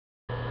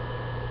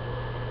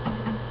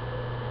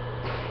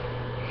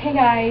Hey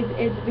guys,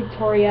 it's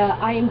Victoria.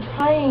 I am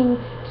trying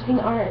to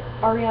sing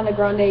Ariana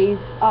Grande's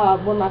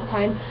One Last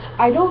Time.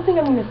 I don't think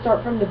I'm going to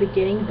start from the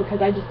beginning because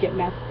I just get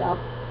messed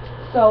up.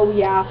 So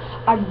yeah,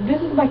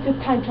 this is my 5th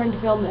time trying to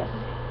film this.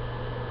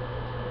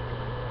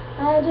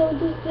 I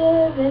don't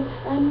deserve it,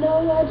 I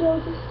know I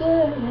don't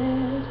deserve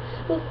it,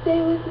 but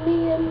stay with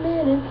me a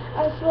minute,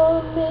 I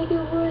swear I'll make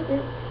it worth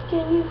it.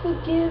 Can you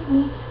forgive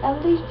me, at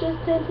least just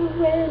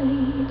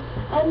temporarily?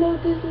 I know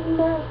this is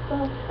my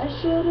fault, I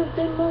should have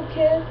been more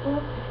careful.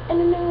 And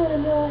I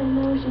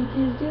know she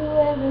gives you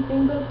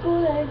everything, but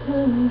boy, I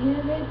couldn't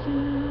give it to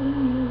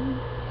you.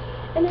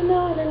 And I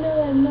know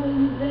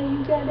you, that you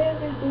got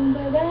everything,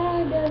 but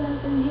I got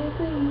nothing here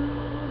for you,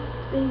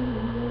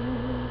 baby.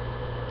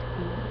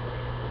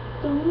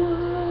 So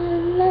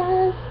one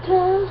last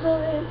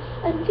time,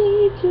 I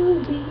need to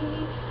be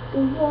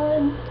the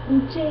one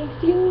who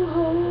takes you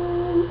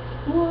home.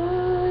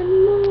 One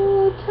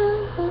more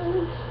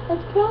time, I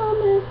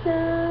promise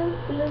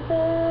after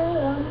that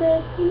I'll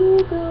let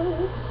you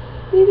go.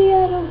 Baby,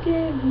 I don't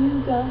care if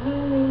you got her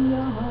in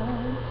your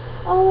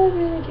heart. All I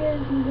really care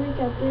is you wake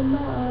up in my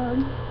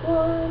arms.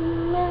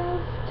 One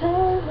last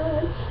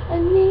time, I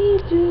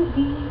need to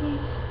be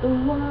the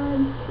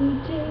one who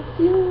takes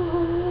you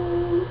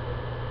home.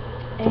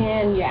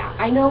 And yeah,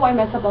 I know I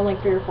messed up on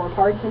like 3 or 4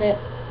 parts in it.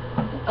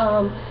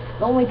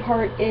 The only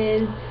part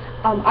is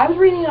I was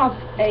reading off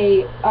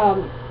a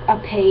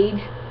page,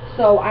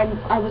 so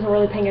I wasn't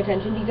really paying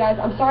attention to you guys.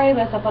 I'm sorry I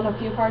messed up on a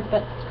few parts,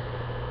 but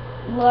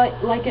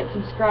like it,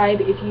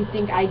 subscribe if you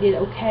think I did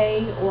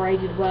okay or I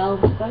did well.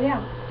 So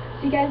yeah,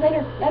 see you guys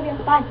later. Love you.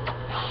 Bye.